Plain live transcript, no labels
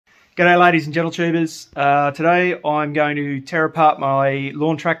G'day ladies and gentle tubers. Today I'm going to tear apart my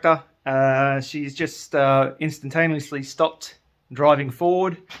lawn tractor. She's just instantaneously stopped driving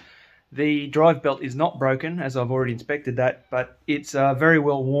forward. The drive belt is not broken, as I've already inspected that, but it's very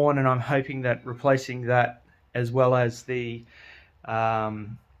well worn, and I'm hoping that replacing that as well as the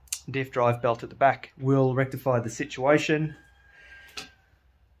diff drive belt at the back will rectify the situation.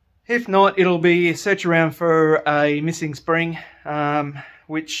 If not, it'll be a search around for a missing spring,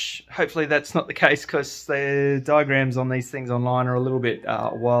 which hopefully that's not the case, because the diagrams on these things online are a little bit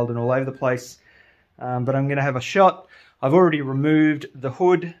wild and all over the place. But I'm going to have a shot. I've already removed the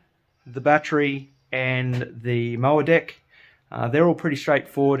hood, the battery and the mower deck. They're all pretty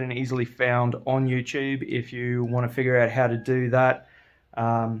straightforward and easily found on YouTube if you want to figure out how to do that.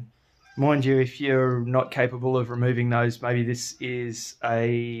 Mind you, if you're not capable of removing those, maybe this is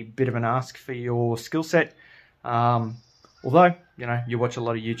a bit of an ask for your skill set. Although, you know, you watch a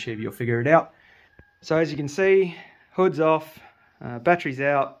lot of YouTube, you'll figure it out. So as you can see, hood's off, battery's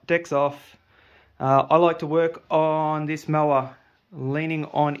out, deck's off. I like to work on this mower leaning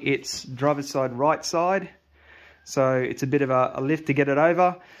on its driver's side right side. So it's a bit of a lift to get it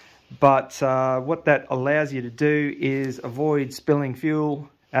over. But what that allows you to do is avoid spilling fuel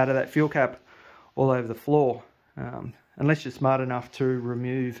out of that fuel cap all over the floor, unless you're smart enough to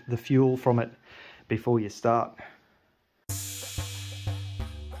remove the fuel from it before you start.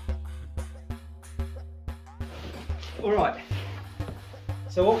 Alright,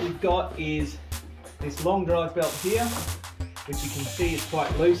 so what we've got is this long drive belt here, which you can see is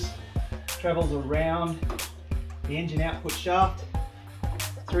quite loose, travels around the engine output shaft,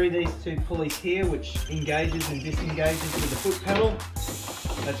 through these two pulleys here, which engages and disengages with the foot pedal.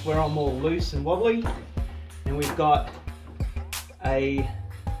 That's where I'm all loose and wobbly. And we've got a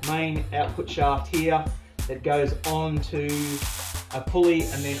main output shaft here that goes onto a pulley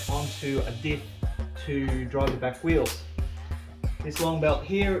and then onto a diff to drive the back wheels. This long belt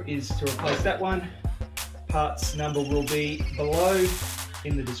here is to replace that one. Parts number will be below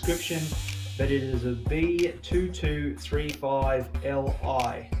in the description, but it is a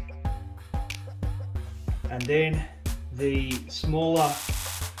B2235LI. And then the smaller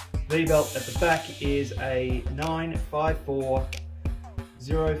V-belt at the back is a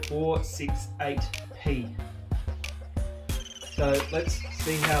 9540468P. So let's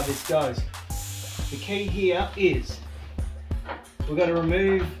see how this goes. The key here is we've got to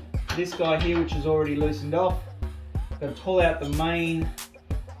remove this guy here, which is already loosened off. Got to pull out the main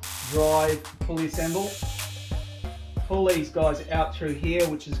drive pulley assemble. Pull these guys out through here,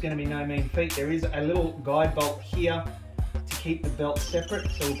 which is going to be no mean feat. There is a little guide bolt here to keep the belt separate,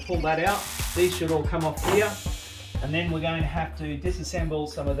 so we'll pull that out. These should all come off here, and then we're going to have to disassemble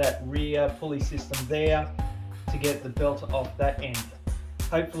some of that rear pulley system there to get the belt off that end.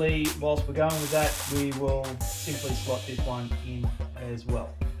 Hopefully, whilst we're going with that, we will simply slot this one in as well.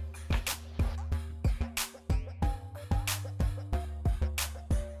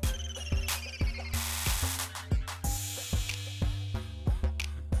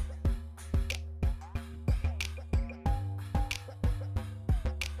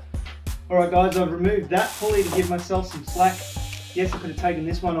 Alright guys, I've removed that pulley to give myself some slack. Yes, I could have taken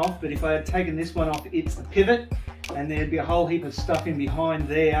this one off, but if I had taken this one off, it's the pivot, and there'd be a whole heap of stuff in behind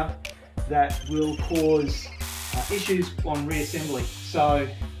there that will cause issues on reassembly. So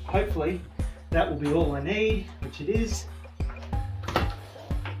hopefully that will be all I need, which it is.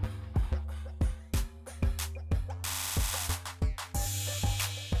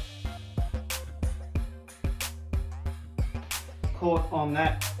 Caught on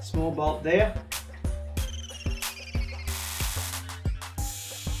that small bolt there.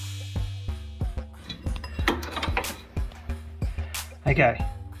 Okay,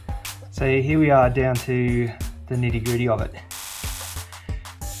 so here we are down to the nitty-gritty of it.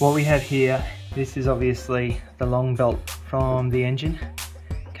 What we have here, this is obviously the long belt from the engine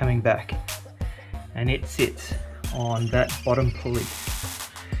coming back, and it sits on that bottom pulley.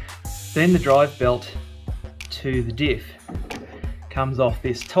 Then the drive belt to the diff comes off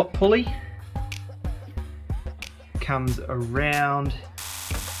this top pulley, comes around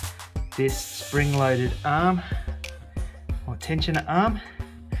this spring-loaded arm or tensioner arm,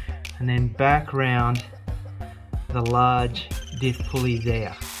 and then back round the large diff pulley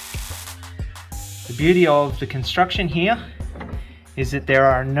there. The beauty of the construction here is that there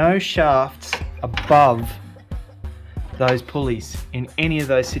are no shafts above those pulleys in any of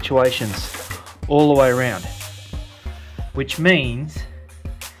those situations all the way around, which means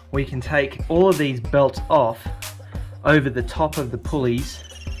we can take all of these belts off over the top of the pulleys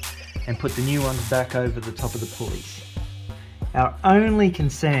and put the new ones back over the top of the pulleys. Our only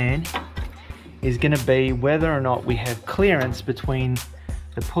concern is going to be whether or not we have clearance between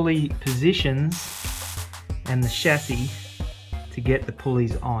the pulley positions and the chassis to get the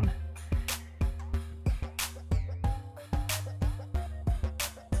pulleys on.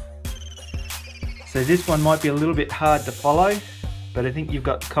 So this one might be a little bit hard to follow, but I think you've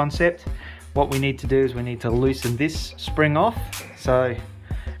got the concept. What we need to do is we need to loosen this spring off. So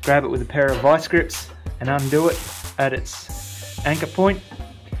grab it with a pair of vice grips and undo it at its anchor point.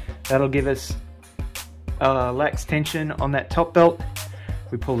 That'll give us lax tension on that top belt.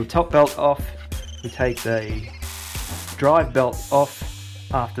 We pull the top belt off, we take the drive belt off.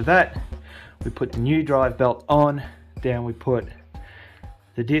 After that, we put the new drive belt on, down we put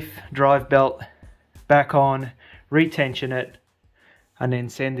the diff drive belt back on, retension it, and then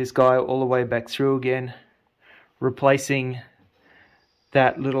send this guy all the way back through again, replacing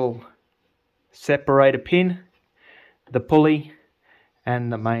that little separator pin, the pulley,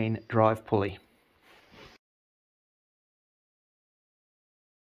 and the main drive pulley.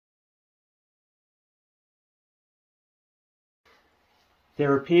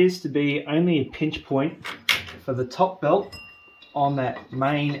 There appears to be only a pinch point for the top belt on that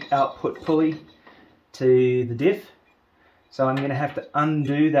main output pulley to the diff. So I'm going to have to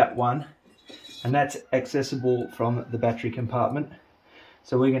undo that one, and that's accessible from the battery compartment.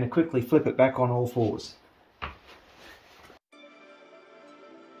 So we're going to quickly flip it back on all fours.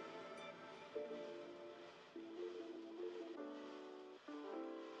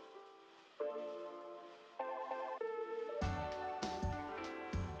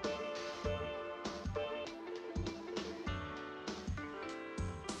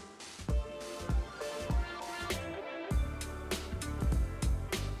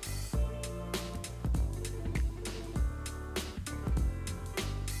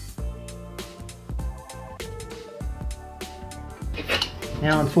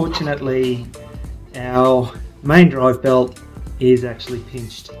 Now unfortunately our main drive belt is actually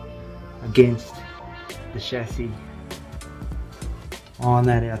pinched against the chassis on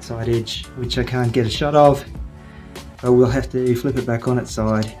that outside edge, which I can't get a shot of, but we'll have to flip it back on its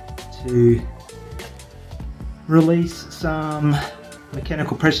side to release some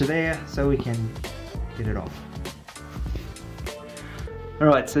mechanical pressure there so we can get it off.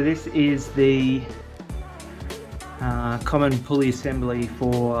 Alright, so this is the common pulley assembly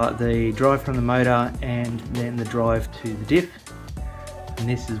for the drive from the motor and then the drive to the diff. And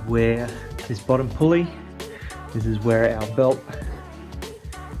this is where this bottom pulley, this is where our belt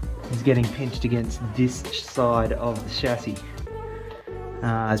is getting pinched against this side of the chassis.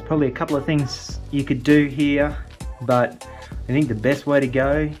 There's probably a couple of things you could do here, but I think the best way to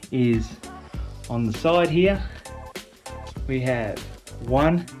go is on the side here. We have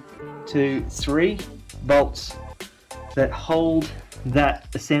 1, 2, 3 bolts that hold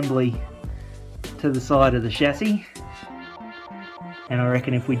that assembly to the side of the chassis, and I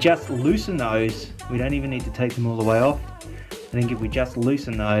reckon if we just loosen those, we don't even need to take them all the way off. I think if we just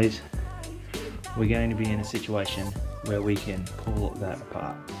loosen those, we're going to be in a situation where we can pull that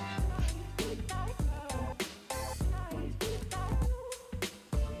apart.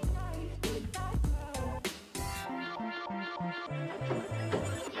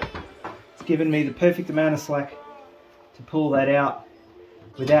 It's given me the perfect amount of slack to pull that out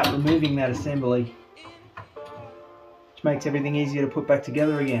without removing that assembly, which makes everything easier to put back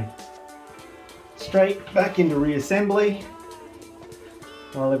together again. Straight back into reassembly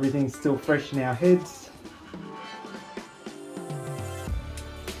while everything's still fresh in our heads.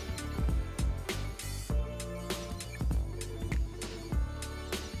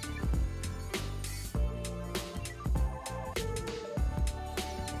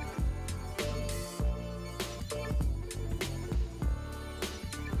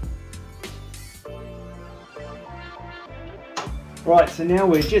 Right, so now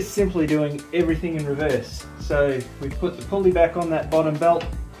we're just simply doing everything in reverse. So we put the pulley back on that bottom belt.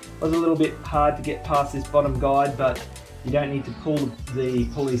 It was a little bit hard to get past this bottom guide, but you don't need to pull the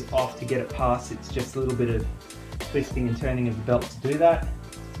pulleys off to get it past. It's just a little bit of twisting and turning of the belt to do that.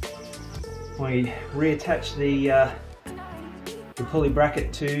 We reattach the pulley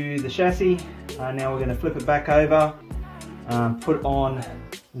bracket to the chassis. Now we're going to flip it back over, put on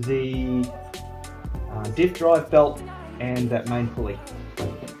the diff drive belt and that main pulley.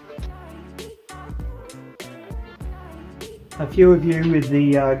 A few of you with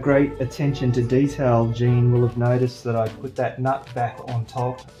the great attention to detail gene will have noticed that I put that nut back on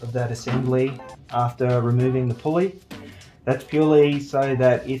top of that assembly after removing the pulley. That's purely so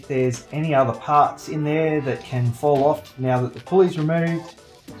that if there's any other parts in there that can fall off now that the pulley's removed,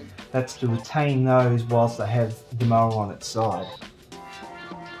 That's to retain those whilst they have the mower on its side.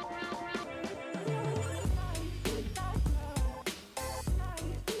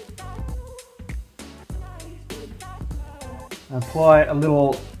 Apply a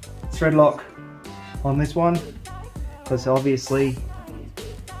little thread lock on this one because obviously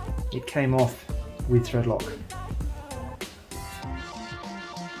it came off with thread lock.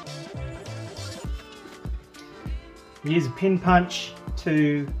 Use a pin punch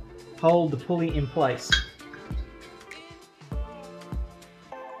to hold the pulley in place.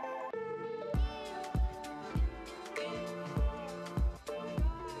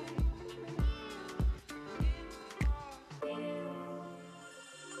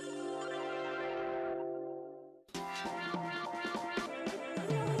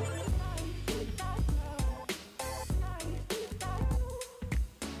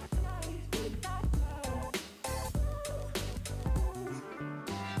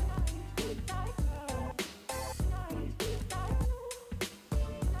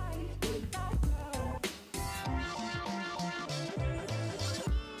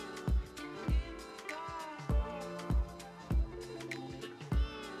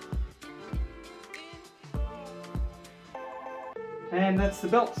 And that's the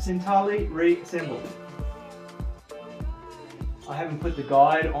belt, it's entirely reassembled. I haven't put the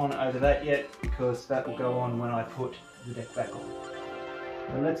guide on over that yet because that will go on when I put the deck back on.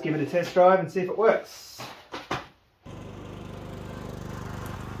 So let's give it a test drive and see if it works.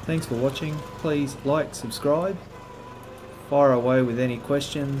 Thanks for watching. Please like, subscribe, fire away with any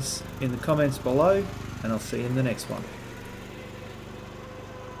questions in the comments below, and I'll see you in the next one.